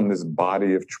had become this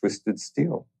body of twisted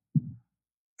steel.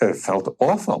 It felt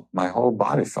awful. My whole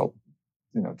body felt,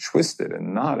 twisted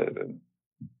and knotted. And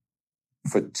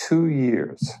for 2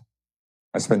 years,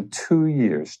 I spent 2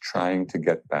 years trying to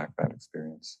get back that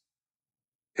experience.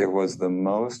 It was the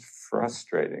most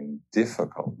frustrating,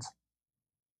 difficult,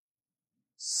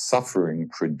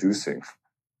 suffering-producing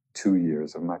 2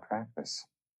 years of my practice.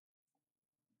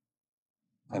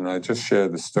 And I just share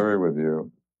the story with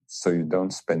you so you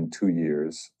don't spend 2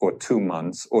 years or 2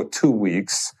 months or 2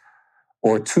 weeks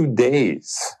or 2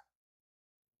 days,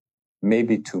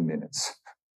 maybe 2 minutes,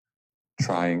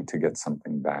 trying to get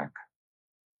something back.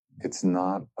 It's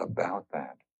not about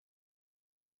that.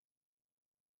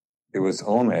 It was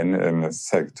only, and as I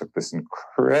said, it took this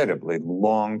incredibly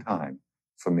long time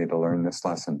for me to learn this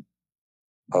lesson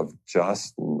of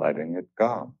just letting it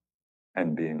go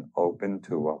and being open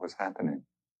to what was happening.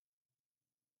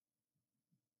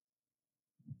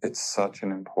 It's such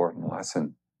an important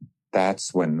lesson.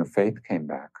 That's when the faith came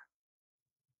back.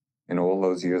 In all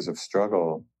those years of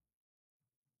struggle,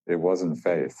 it wasn't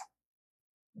faith.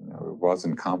 It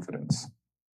wasn't confidence.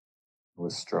 It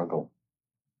was struggle.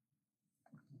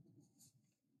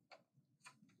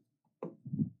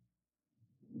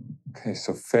 Okay,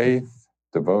 so faith,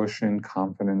 devotion,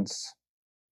 confidence,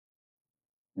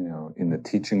 in the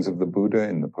teachings of the Buddha,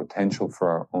 in the potential for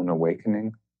our own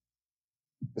awakening.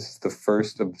 This is the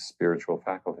first of the spiritual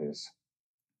faculties.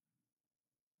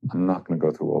 I'm not going to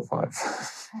go through all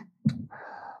 5,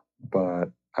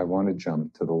 but I want to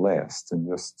jump to the last and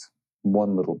just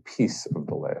one little piece of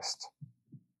the last.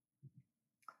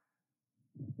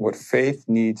 What faith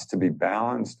needs to be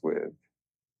balanced with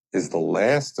is the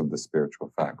last of the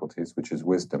spiritual faculties, which is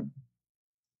wisdom.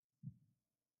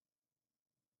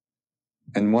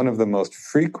 And one of the most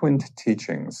frequent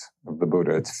teachings of the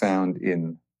Buddha, it's found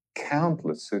in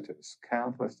countless suttas,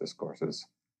 countless discourses,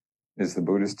 is the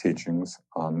Buddha's teachings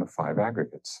on the 5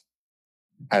 aggregates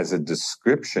as a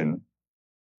description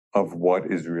of what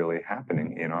is really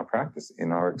happening in our practice,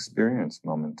 in our experience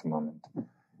moment to moment.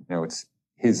 It's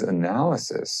his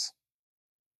analysis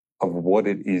of what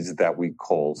it is that we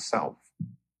call self,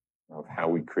 of how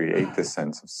we create the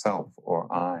sense of self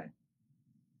or I.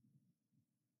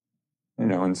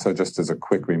 And so just as a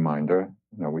quick reminder,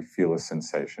 we feel a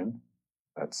sensation.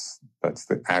 That's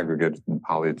the aggregate in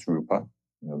Pali, it's rupa,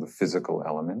 the physical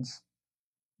elements.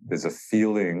 There's a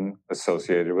feeling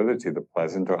associated with it. It's either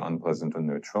pleasant or unpleasant or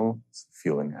neutral. It's the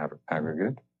feeling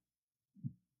aggregate.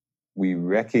 We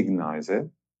recognize it.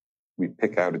 We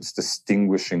pick out its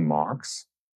distinguishing marks.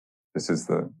 This is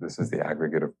the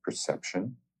aggregate of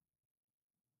perception.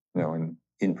 And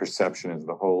in perception is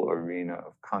the whole arena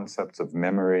of concepts of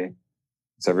memory.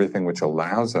 It's everything which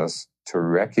allows us to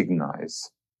recognize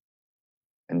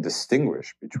and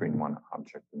distinguish between one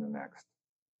object and the next.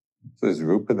 So there's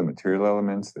rupa, the material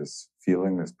elements, there's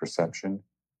feeling, there's perception.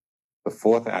 The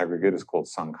 4th aggregate is called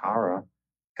sankhara,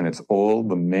 and it's all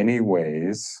the many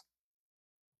ways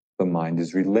the mind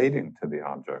is relating to the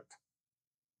object.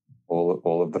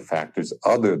 All of the factors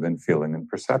other than feeling and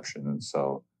perception.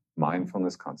 So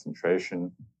mindfulness,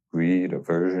 concentration, greed,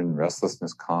 aversion,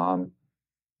 restlessness, calm,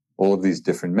 all of these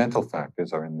different mental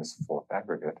factors are in this 4th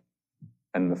aggregate.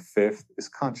 And the 5th is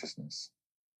consciousness.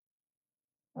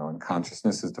 And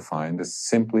consciousness is defined as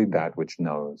simply that which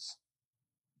knows.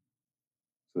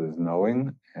 So there's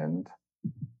knowing and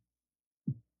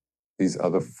these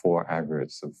other 4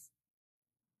 aggregates of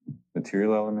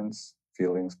material elements,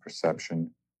 feelings,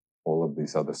 perception, all of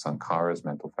these other sankharas,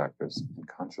 mental factors, and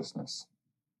consciousness.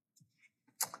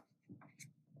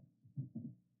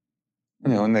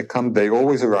 And they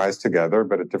always arise together,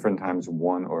 but at different times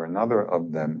one or another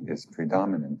of them is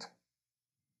predominant.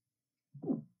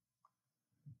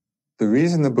 The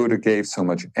reason the Buddha gave so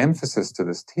much emphasis to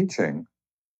this teaching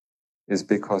is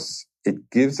because it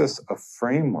gives us a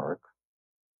framework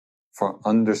for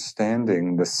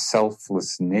understanding the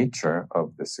selfless nature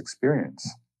of this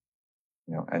experience.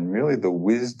 And really the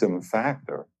wisdom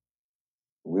factor,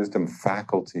 the wisdom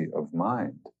faculty of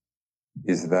mind,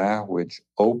 is that which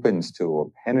opens to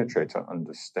or penetrates or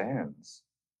understands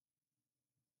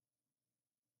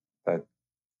that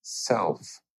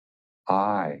self,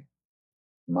 I,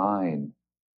 mine,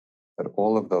 that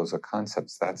all of those are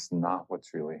concepts. That's not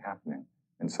what's really happening.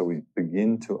 And so we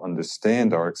begin to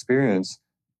understand our experience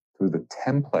through the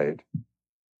template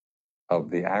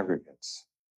of the aggregates.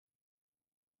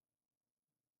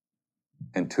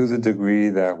 And to the degree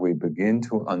that we begin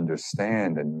to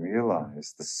understand and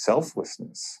realize the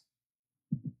selflessness,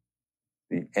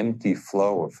 the empty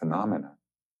flow of phenomena,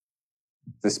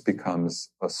 this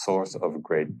becomes a source of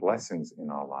great blessings in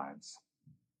our lives.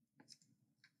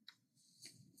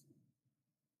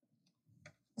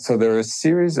 So there are a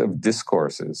series of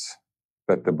discourses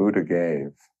that the Buddha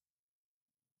gave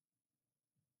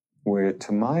where,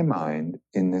 to my mind,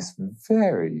 in this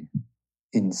very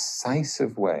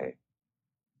incisive way,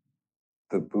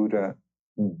 the Buddha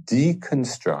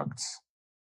deconstructs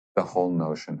the whole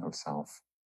notion of self.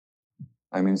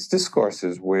 I mean, it's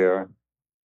discourses where,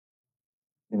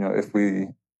 if we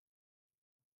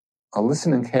are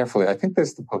listening carefully, I think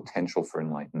there's the potential for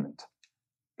enlightenment,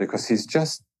 because he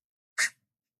just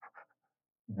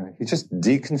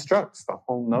deconstructs the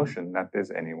whole notion that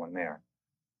there's anyone there.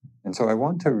 And so I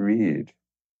want to read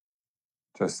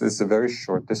this is a very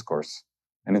short discourse,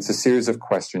 and it's a series of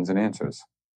questions and answers.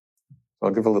 So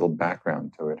I'll give a little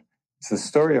background to it. It's the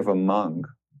story of a monk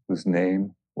whose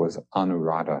name was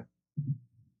Anuruddha.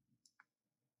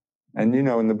 And,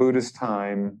 in the Buddha's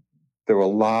time, there were a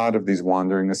lot of these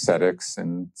wandering ascetics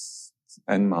and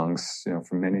monks,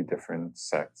 from many different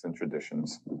sects and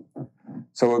traditions.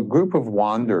 So a group of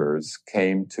wanderers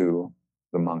came to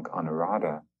the monk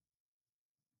Anuruddha,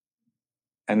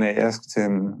 and they asked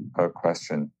him a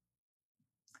question.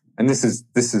 And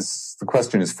the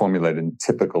question is formulated in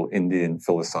typical Indian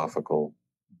philosophical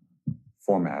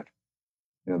format.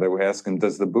 They were asking,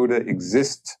 does the Buddha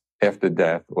exist after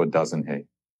death, or doesn't he?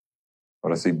 Or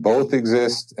does he both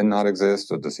exist and not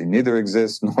exist, or does he neither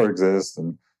exist nor exist?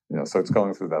 And, so it's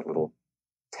going through that little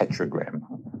tetragram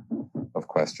of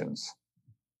questions.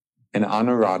 And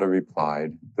Anuruddha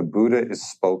replied, the Buddha is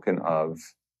spoken of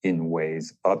in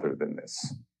ways other than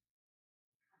this.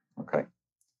 Okay.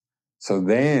 So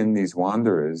then these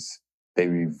wanderers, they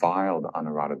reviled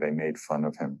Anuruddha. They made fun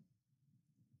of him.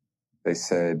 They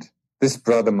said, this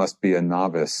brother must be a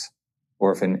novice,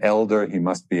 or if an elder, he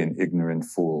must be an ignorant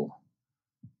fool.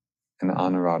 And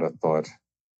Anuruddha thought,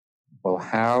 well,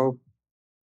 how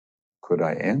could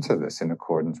I answer this in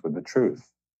accordance with the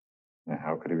truth? And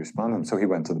how could he respond to them? So he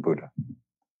went to the Buddha.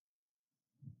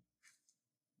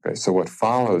 Okay, so what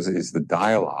follows is the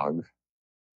dialogue.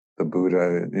 The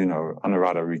Buddha,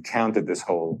 Anuruddha recounted this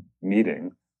whole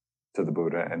meeting to the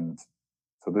Buddha, and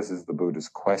so this is the Buddha's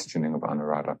questioning of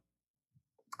Anuruddha.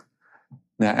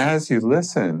 Now, as you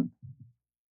listen,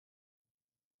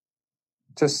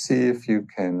 just see if you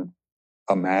can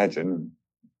imagine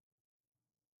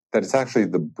that it's actually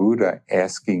the Buddha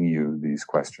asking you these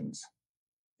questions.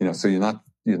 So it's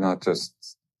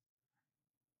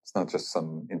not just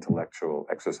some intellectual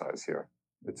exercise here.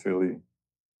 It's really,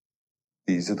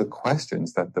 these are the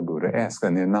questions that the Buddha asks,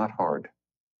 and they're not hard.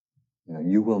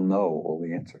 You will know all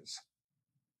the answers.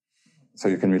 So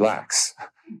you can relax,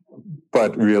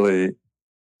 but really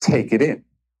take it in,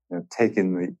 take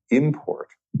in the import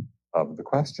of the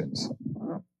questions.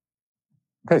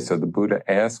 Okay, so the Buddha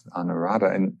asked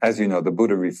Anuruddha, and as you know, the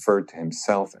Buddha referred to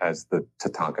himself as the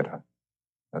Tathagata.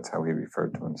 That's how he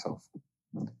referred to himself.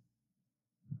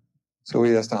 So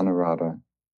he asked Anuruddha,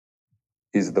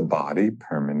 is the body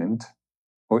permanent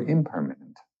or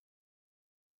impermanent?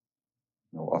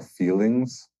 Are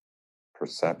feelings,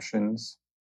 perceptions,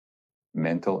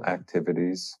 mental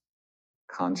activities,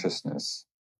 consciousness,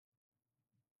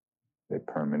 are they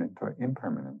permanent or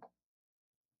impermanent?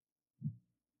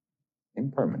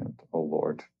 Impermanent, O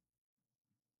Lord.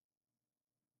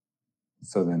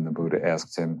 So then the Buddha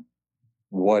asked him,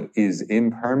 what is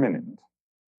impermanent?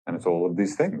 And it's all of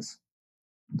these things.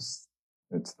 It's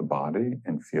the body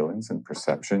and feelings and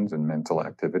perceptions and mental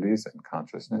activities and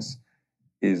consciousness.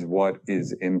 Is what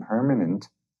is impermanent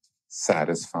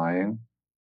satisfying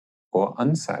or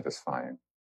unsatisfying?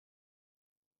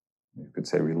 You could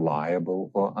say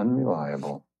reliable or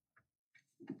unreliable.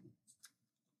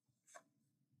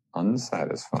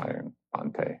 Unsatisfying,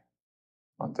 Bhante.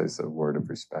 Bhante is a word of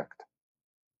respect.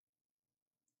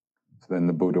 So then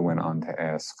the Buddha went on to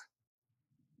ask,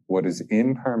 what is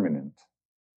impermanent,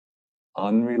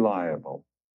 unreliable,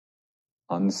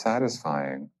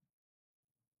 unsatisfying?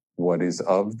 What is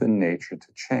of the nature to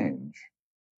change?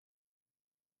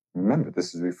 Remember,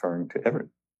 this is referring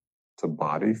to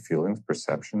body, feelings,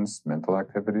 perceptions, mental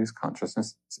activities,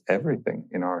 consciousness. It's everything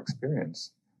in our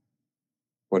experience.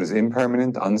 What is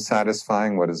impermanent,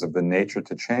 unsatisfying, what is of the nature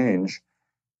to change?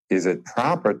 Is it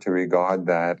proper to regard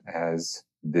that as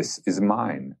this is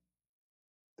mine,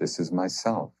 this is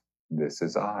myself, this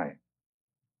is I?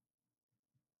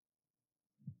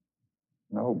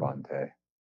 No, Bhante.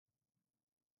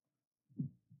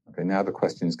 Okay, now the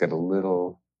questions get a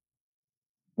little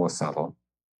more subtle,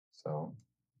 so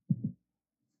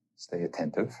stay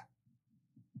attentive.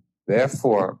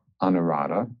 Therefore,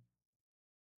 Anuruddha,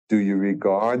 do you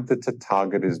regard the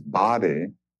Tathagata's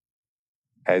body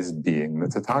as being the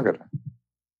Tathagata?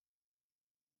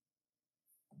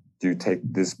 Do you take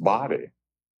this body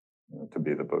to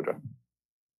be the Buddha,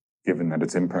 given that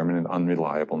it's impermanent,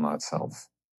 unreliable, not self?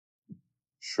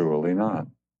 Surely not.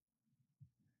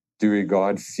 Do you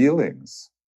regard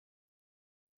feelings,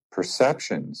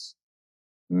 perceptions,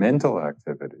 mental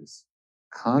activities,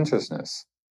 consciousness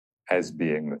as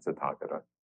being the Tathagata?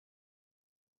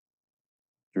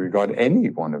 Do you regard any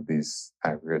one of these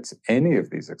aggregates, any of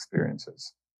these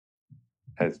experiences,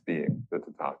 as being the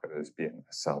Tathagata, as being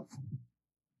the self?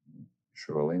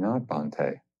 Surely not,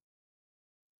 Bhante.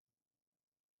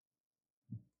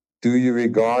 Do you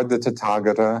regard the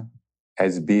Tathagata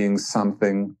as being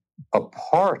something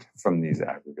apart from these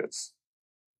aggregates?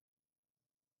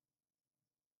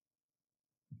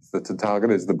 The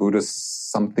Tathagata, is the Buddha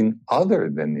something other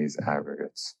than these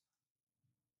aggregates?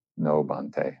 No,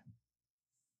 Bhante.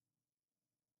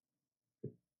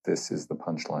 This is the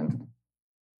punchline.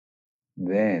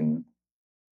 Then,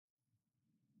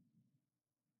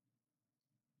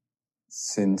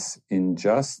 since in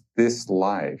just this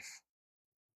life,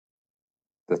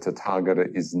 the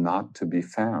Tathagata is not to be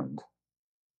found,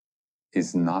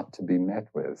 is not to be met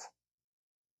with,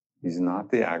 he's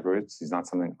not the aggregates, he's not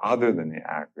something other than the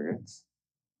aggregates,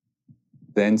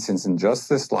 then since in just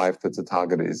this life the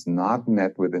Tathagata is not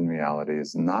met with in reality,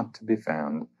 is not to be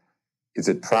found, is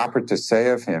it proper to say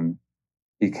of him,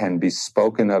 he can be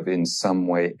spoken of in some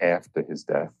way after his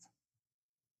death?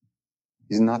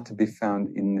 He's not to be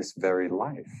found in this very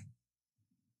life.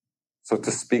 So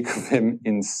to speak of him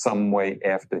in some way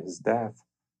after his death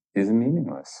is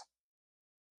meaningless.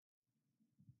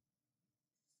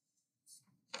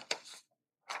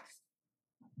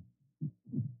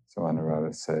 So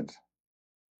Anuruddha said,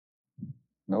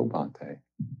 no, Bhante,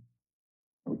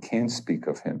 we can't speak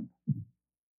of him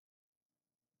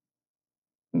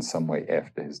in some way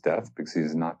after his death because he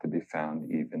is not to be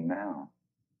found even now.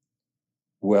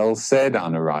 Well said,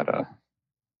 Anuruddha.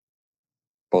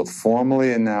 Both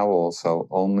formally and now also,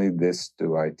 only this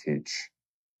do I teach,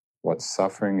 what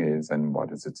suffering is and what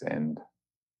is its end.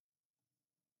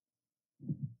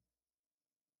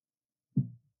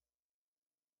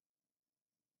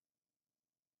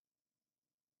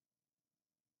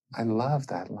 I love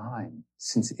that line.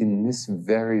 Since in this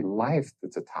very life the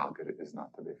Tathagata is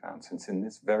not to be found, since in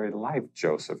this very life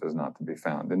Joseph is not to be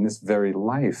found, in this very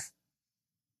life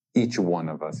each one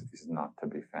of us is not to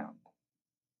be found.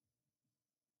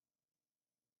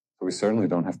 So we certainly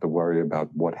don't have to worry about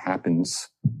what happens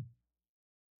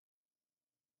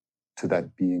to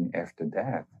that being after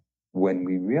death when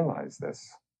we realize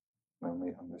this, when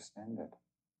we understand it.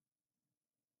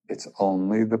 It's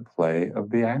only the play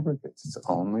of the aggregates. It's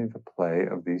only the play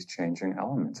of these changing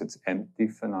elements. It's empty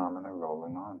phenomena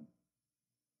rolling on.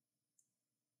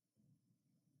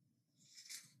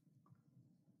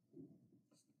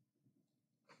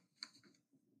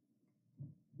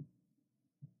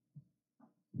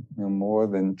 More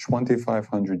than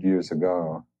 2,500 years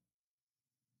ago,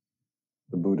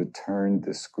 the Buddha turned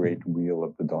this great wheel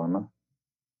of the Dharma.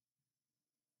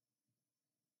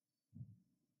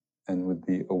 And with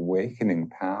the awakening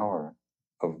power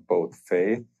of both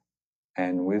faith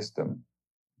and wisdom,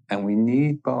 and we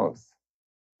need both,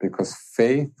 because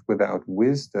faith without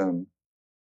wisdom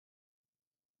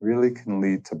really can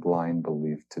lead to blind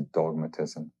belief, to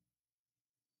dogmatism.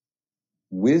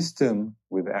 Wisdom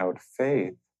without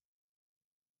faith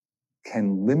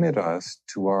can limit us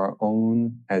to our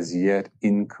own as yet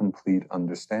incomplete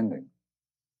understanding.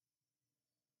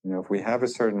 If we have a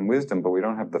certain wisdom, but we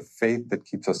don't have the faith that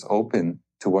keeps us open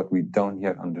to what we don't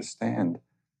yet understand,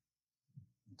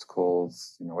 it's called,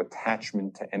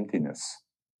 attachment to emptiness,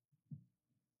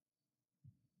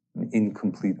 an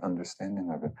incomplete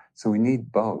understanding of it. So we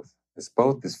need both.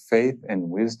 Both this faith and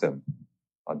wisdom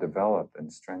are developed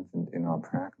and strengthened in our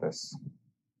practice.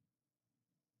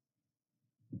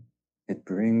 It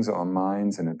brings our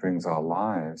minds and it brings our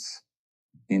lives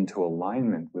into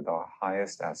alignment with our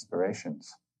highest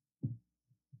aspirations.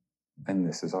 And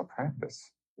this is our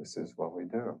practice. This is what we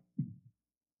do.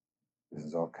 This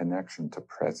is our connection to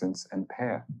presence and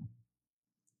path.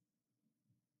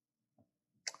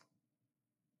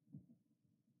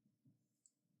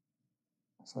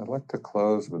 So I'd like to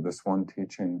close with this one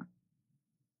teaching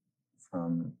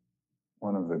from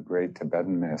one of the great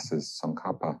Tibetan masters,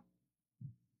 Tsongkhapa.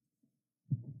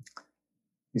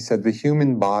 He said, the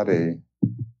human body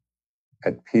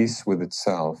at peace with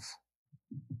itself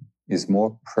is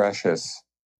more precious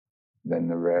than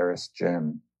the rarest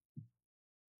gem.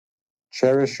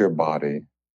 Cherish your body.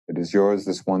 It is yours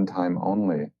this one time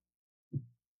only.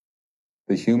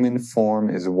 The human form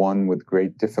is won with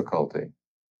great difficulty.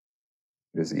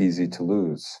 It is easy to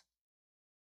lose.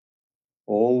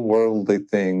 All worldly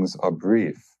things are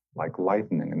brief, like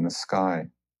lightning in the sky.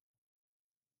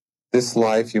 This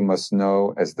life you must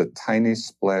know as the tiny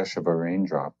splash of a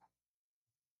raindrop,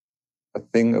 a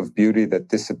thing of beauty that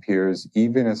disappears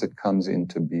even as it comes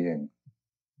into being.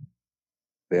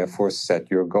 Therefore, set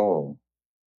your goal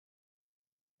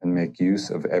and make use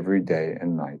of every day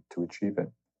and night to achieve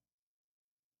it.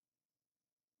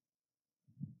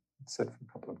 Sit for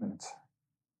a couple of minutes.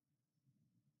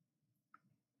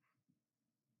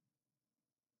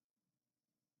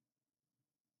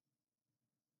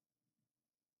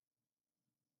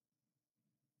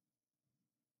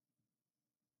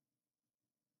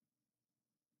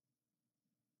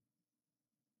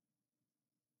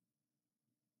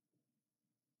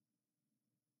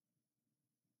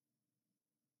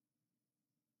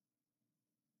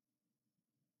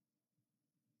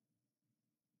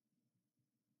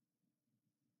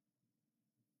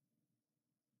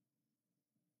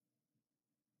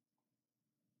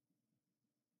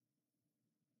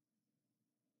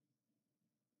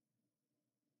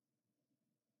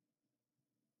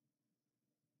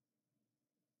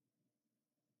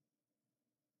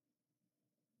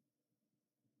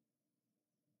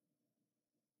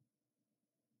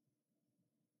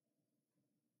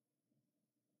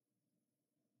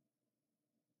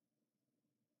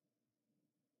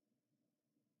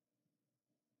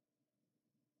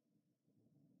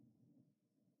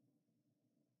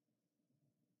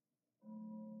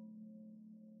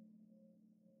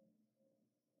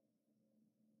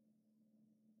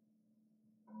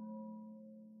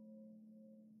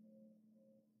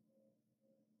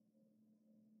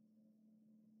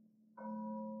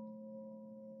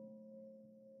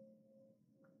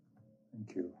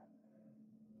 Thank you.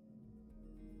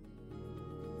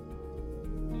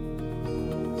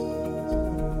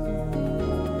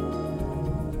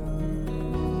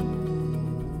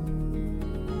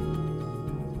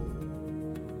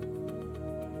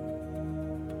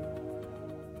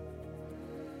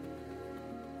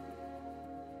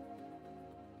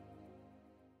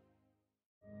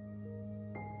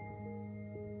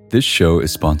 This show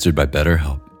is sponsored by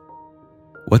BetterHelp.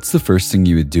 What's the first thing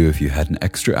you would do if you had an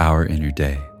extra hour in your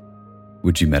day?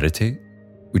 Would you meditate?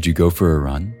 Would you go for a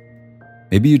run?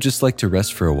 Maybe you just like to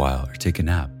rest for a while or take a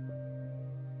nap.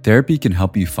 Therapy can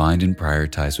help you find and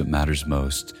prioritize what matters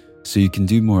most so you can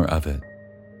do more of it.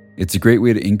 It's a great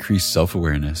way to increase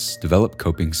self-awareness, develop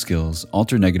coping skills,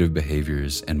 alter negative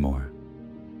behaviors, and more.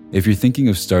 If you're thinking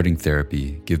of starting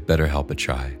therapy, give BetterHelp a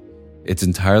try. It's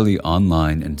entirely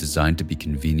online and designed to be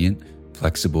convenient,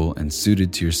 flexible, and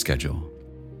suited to your schedule.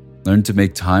 Learn to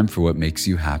make time for what makes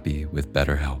you happy with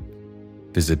BetterHelp.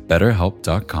 Visit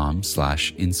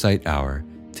betterhelp.com/insighthour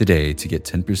today to get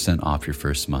 10% off your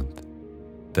first month.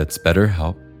 That's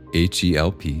BetterHelp,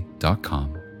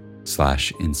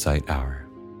 HELP.com/insighthour.